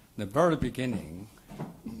from the very beginning,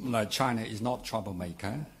 China is not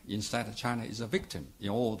troublemaker. Instead, China is a victim in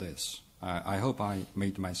all this. I hope I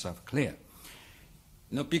made myself clear.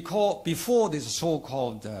 Before this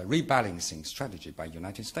so-called rebalancing strategy by the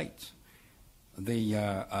United States,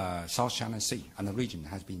 the South China Sea and the region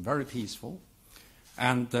has been very peaceful,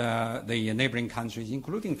 and the neighboring countries,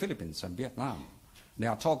 including Philippines and Vietnam, we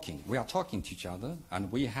are talking to each other,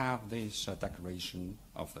 and we have this declaration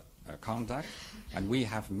of conduct, and we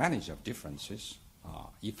have managed our differences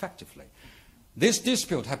effectively. This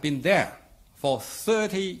dispute has been there for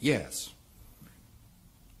 30 years.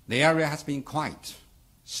 The area has been quite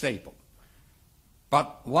stable.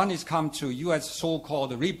 But when it comes to U.S.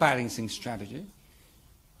 so-called rebalancing strategy,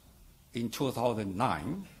 in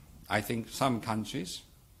 2009, I think some countries,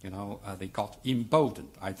 they got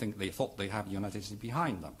emboldened. I think they thought they have the United States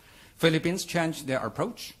behind them. Philippines changed their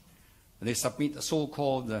approach. They submit a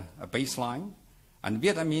so-called baseline. And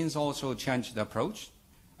Vietnamese also changed their approach.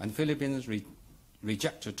 And Philippines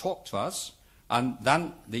reject to talk to us. And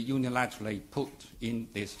then they unilaterally put in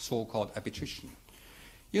this so-called arbitration.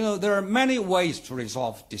 There are many ways to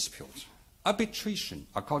resolve disputes. Arbitration,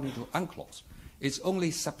 according to UNCLOS, is only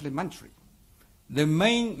supplementary. The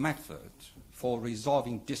main method for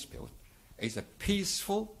resolving dispute is a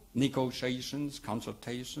peaceful negotiations,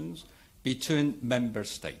 consultations between member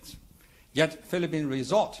states. Yet Philippines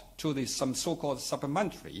resort to some so-called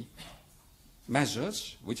supplementary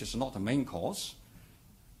measures, which is not the main cause,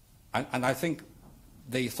 and I think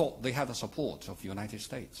they thought they had the support of the United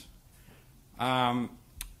States.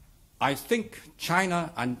 I think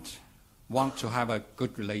China want to have a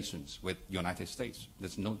good relations with the United States.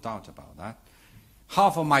 There's no doubt about that.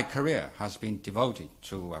 Half of my career has been devoted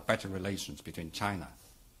to better relations between China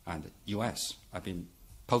and the U.S. I've been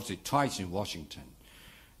posted twice in Washington.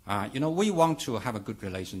 We want to have a good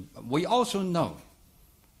relation. We also know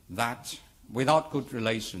that without good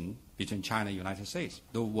relation between China and the United States,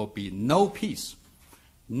 there will be no peace,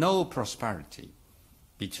 no prosperity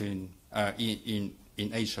between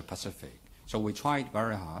in Asia Pacific. So we tried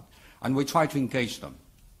very hard, and we try to engage them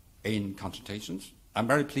in consultations. I'm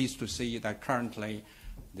very pleased to see that currently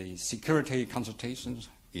the security consultations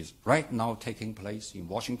is right now taking place in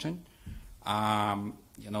Washington.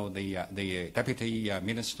 the Deputy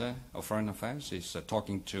Minister of Foreign Affairs is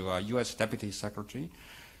talking to U.S. Deputy Secretary.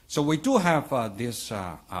 So we do have these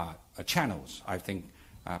channels, I think.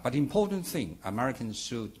 But the important thing, Americans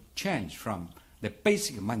should change from the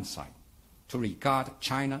basic mindset to regard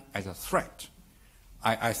China as a threat.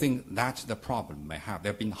 I think that's the problem they have.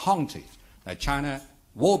 They've been haunted that China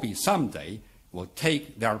will be someday will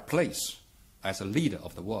take their place as a leader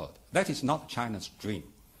of the world. That is not China's dream.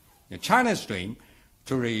 China's dream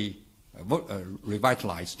to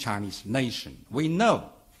revitalize Chinese nation. We know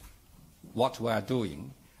what we are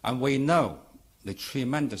doing, and we know the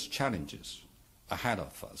tremendous challenges ahead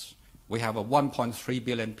of us. We have 1.3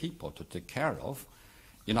 billion people to take care of.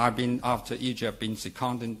 I've been, after Egypt, been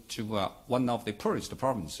seconded to one of the poorest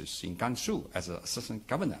provinces in Gansu as an assistant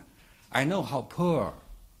governor. I know how poor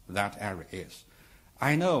that area is.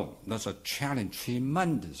 I know there's a challenge,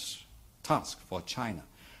 tremendous task for China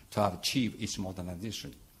to achieve its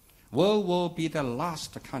modernization. We will be the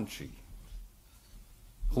last country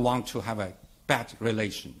who want to have a bad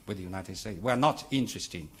relation with the United States. We are not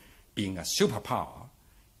interested in being a superpower.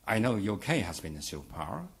 I know UK has been a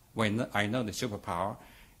superpower. When I know the superpower,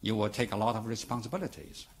 you will take a lot of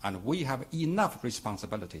responsibilities. And we have enough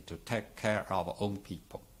responsibility to take care of our own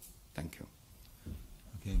people. Thank you.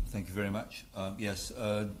 Okay, thank you very much. Yes,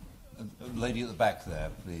 lady at the back there,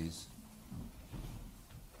 please.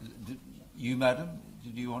 You, madam,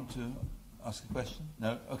 did you want to ask a question?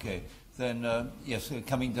 No? Okay. Then, yes,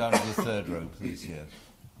 coming down to the third row, please, here.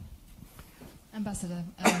 Ambassador,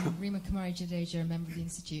 Rima Kumari Jadeja, a member of the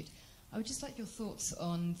Institute. I would just like your thoughts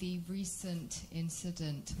on the recent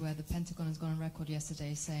incident where the Pentagon has gone on record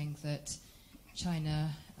yesterday saying that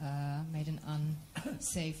China made an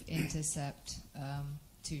unsafe intercept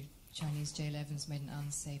to Chinese J-11s, made an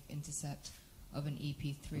unsafe intercept of an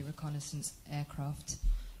EP-3 reconnaissance aircraft.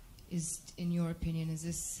 In your opinion, is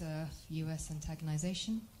this U.S.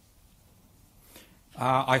 antagonization?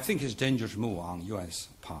 I think it's a dangerous move on U.S.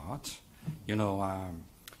 part. I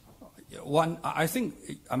think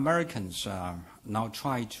Americans now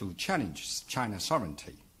try to challenge China's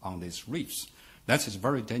sovereignty on these reefs. That is a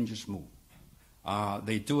very dangerous move.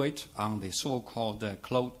 They do it on the so-called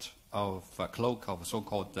cloak of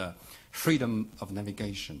so-called freedom of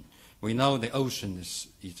navigation. We know the ocean is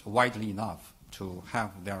widely enough to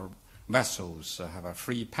have their vessels have a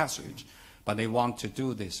free passage, but they want to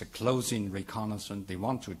do this closing reconnaissance. They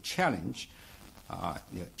want to challenge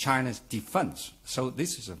China's defense. So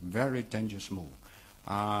this is a very dangerous move.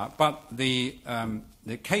 But the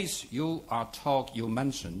case you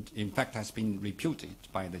mentioned, in fact, has been reputed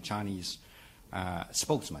by the Chinese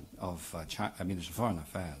spokesman of Ministry of Foreign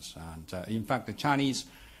Affairs. And in fact, the Chinese,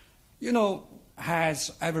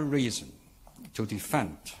 has every reason to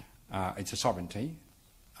defend its sovereignty.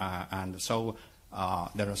 And so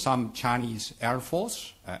there are some Chinese Air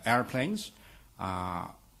Force airplanes,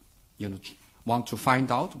 want to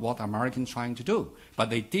find out what Americans are trying to do. But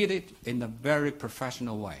they did it in a very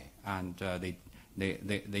professional way, and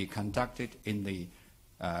they conducted in the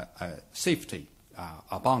safety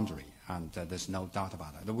boundary, and there's no doubt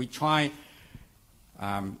about it. We try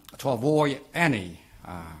to avoid any,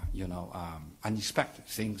 unexpected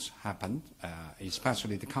things happen,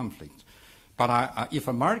 especially the conflict. But if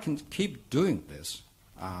Americans keep doing this,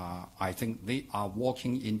 I think they are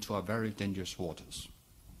walking into a very dangerous waters.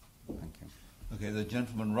 Thank you. Okay, the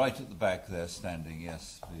gentleman right at the back there standing.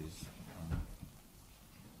 Yes, please.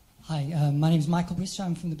 Hi, my name is Michael Brister.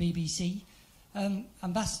 I'm from the BBC.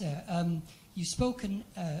 Ambassador, you've spoken,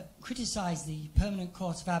 criticised the Permanent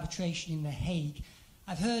Court of Arbitration in The Hague.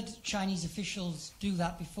 I've heard Chinese officials do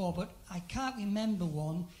that before, but I can't remember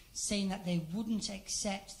one saying that they wouldn't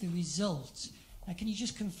accept the result. Now, can you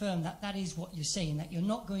just confirm that that is what you're saying, that you're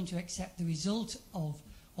not going to accept the result of,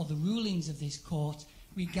 or the rulings of this court,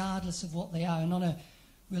 regardless of what they are? And on a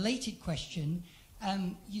related question,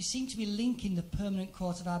 you seem to be linking the Permanent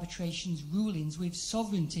Court of Arbitration's rulings with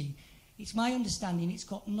sovereignty. It's my understanding it's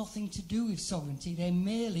got nothing to do with sovereignty. They're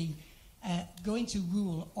merely going to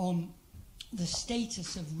rule on the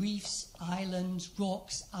status of reefs, islands,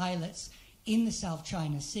 rocks, islets in the South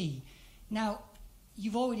China Sea. Now,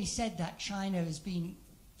 you've already said that China has been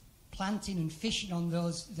planting and fishing on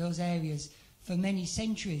those areas for many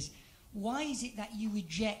centuries. Why is it that you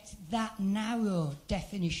reject that narrow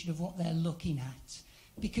definition of what they're looking at?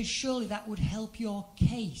 Because surely that would help your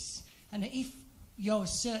case. And if you're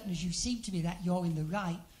as certain as you seem to be that you're in the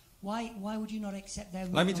right, why would you not accept their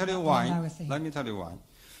Let me tell you why. Let me tell you why.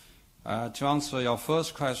 To answer your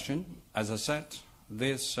first question, as I said,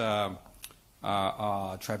 this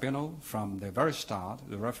tribunal, from the very start,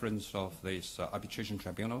 the reference of this arbitration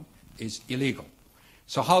tribunal is illegal.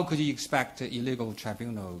 So how could you expect the illegal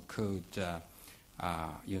tribunal could,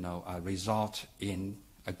 result in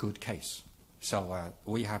a good case? So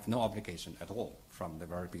we have no obligation at all from the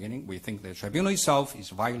very beginning. We think the tribunal itself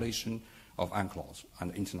is a violation of UNCLOS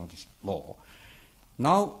and international law.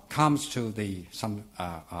 Now comes to some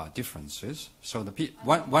differences. So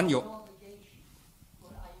when you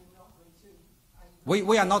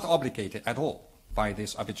we are not obligated at all by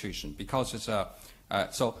this arbitration because it's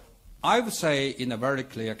so I would say in a very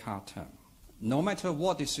clear-cut term, no matter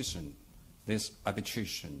what decision this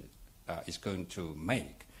arbitration is going to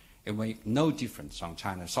make, it will make no difference on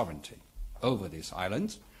China's sovereignty over these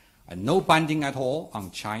islands, and no binding at all on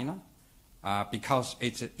China, because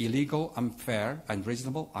it's illegal, unfair, and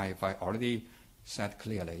reasonable. I've already said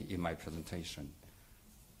clearly in my presentation.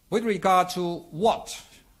 With regard to what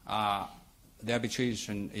the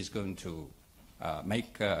arbitration is going to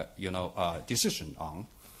make a decision on,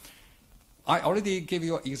 I already gave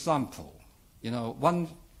you an example. When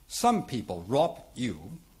some people rob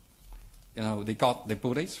you, they got the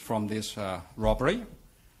booties from this robbery,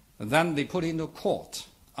 and then they put into court,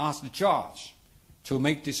 ask the judge to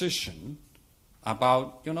make decision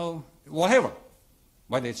about, whatever,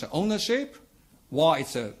 whether it's ownership, or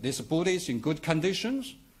it's this booty is in good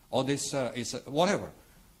conditions, or this is whatever.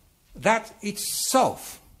 That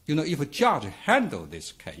itself, if a judge handle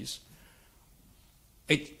this case,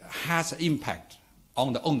 it has an impact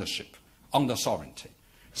on the ownership, on the sovereignty.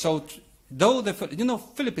 So, though the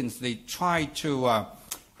Philippines, they try to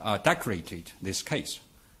decorate this case,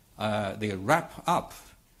 they wrap up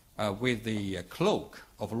with the cloak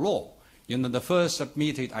of law. The first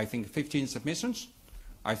submitted, I think, 15 submissions.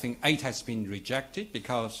 I think 8 has been rejected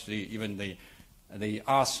because the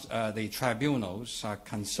tribunals are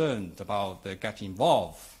concerned about getting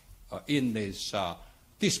involved in this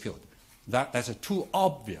dispute. That's too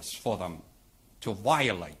obvious for them to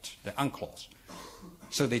violate the UNCLOS.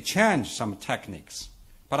 So they change some techniques.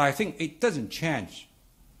 But I think it doesn't change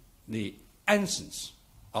the essence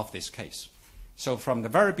of this case. So from the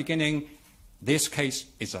very beginning, this case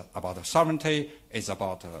is about sovereignty, it's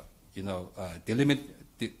about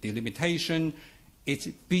delimitation. It's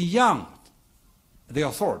beyond the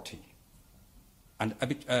authority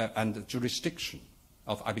and jurisdiction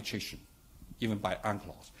of arbitration, even by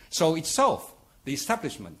UNCLOS. So itself, the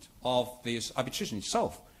establishment of this arbitration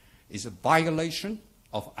itself is a violation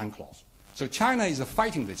of UNCLOS. So China is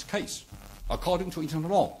fighting this case according to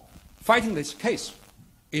international law, fighting this case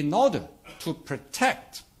in order to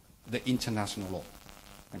protect the international law.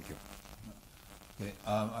 Thank you. Okay,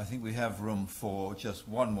 I think we have room for just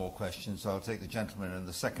one more question, so I'll take the gentleman in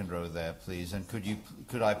the second row there, please. And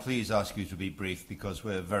could I please ask you to be brief, because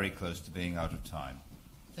we're very close to being out of time.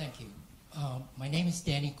 Thank you. My name is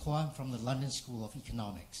Danny Kwan from the London School of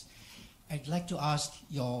Economics. I'd like to ask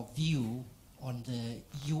your view on the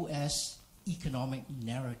U.S. economic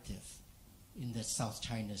narrative in the South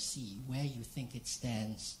China Sea, where you think it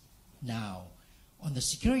stands now. On the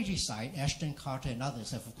security side, Ashton, Carter, and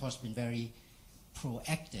others have, of course, been very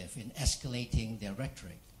proactive in escalating their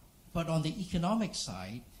rhetoric. But on the economic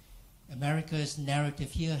side, America's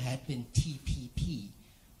narrative here had been TPP,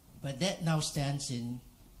 but that now stands in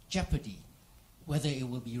jeopardy. Whether it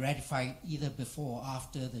will be ratified either before or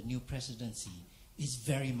after the new presidency is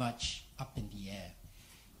very much up in the air.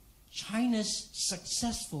 China's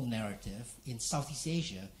successful narrative in Southeast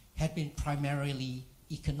Asia had been primarily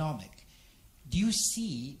economic. Do you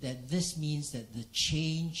see that this means that the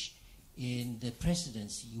change in the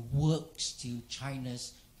presidency works to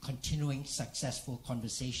China's continuing successful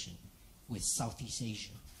conversation with Southeast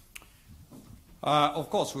Asia? Of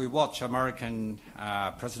course, we watch American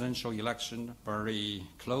presidential election very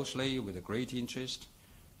closely with a great interest.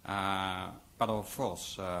 But of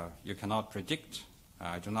course, you cannot predict.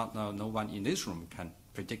 I do not know, no one in this room can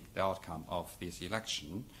predict the outcome of this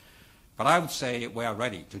election. But I would say we are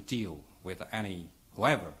ready to deal with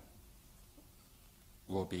whoever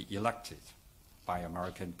will be elected by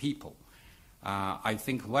American people. I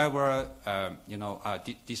think whoever,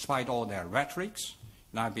 despite all their rhetorics,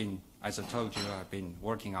 and as I told you, I've been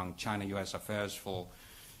working on China-U.S. affairs for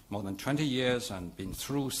more than 20 years and been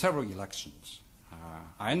through several elections.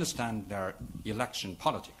 I understand their election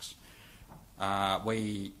politics.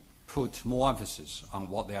 We put more emphasis on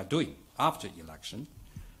what they are doing after election.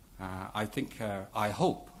 I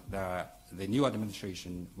hope that the new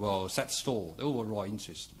administration will set store the overall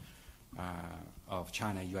interest of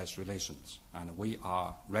China-U.S. relations, and we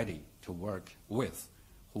are ready to work with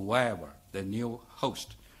whoever the new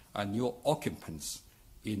host and new occupants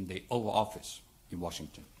in the Oval Office in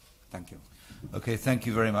Washington. Thank you. Okay, thank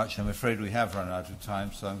you very much. I'm afraid we have run out of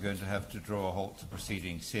time, so I'm going to have to draw a halt to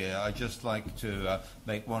proceedings here. I'd just like to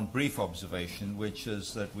make one brief observation, which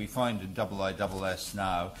is that we find in IISS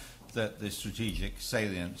now that the strategic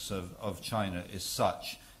salience of China is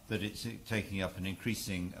such that it's taking up an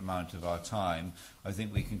increasing amount of our time. I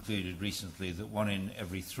think we concluded recently that 1 in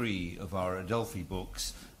every 3 of our Adelphi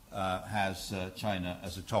books has China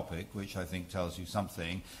as a topic, which I think tells you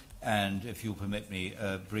something. And if you'll permit me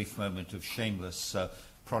a brief moment of shameless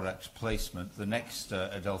product placement, the next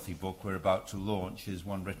Adelphi book we're about to launch is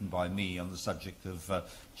one written by me on the subject of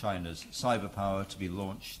China's cyber power, to be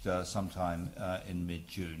launched sometime in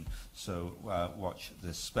mid-June. So watch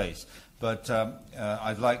this space. But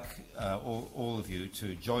I'd like all of you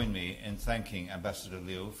to join me in thanking Ambassador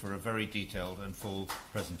Liu for a very detailed and full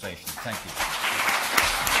presentation. Thank you.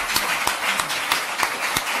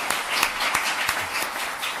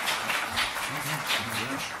 Thank you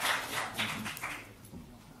very much.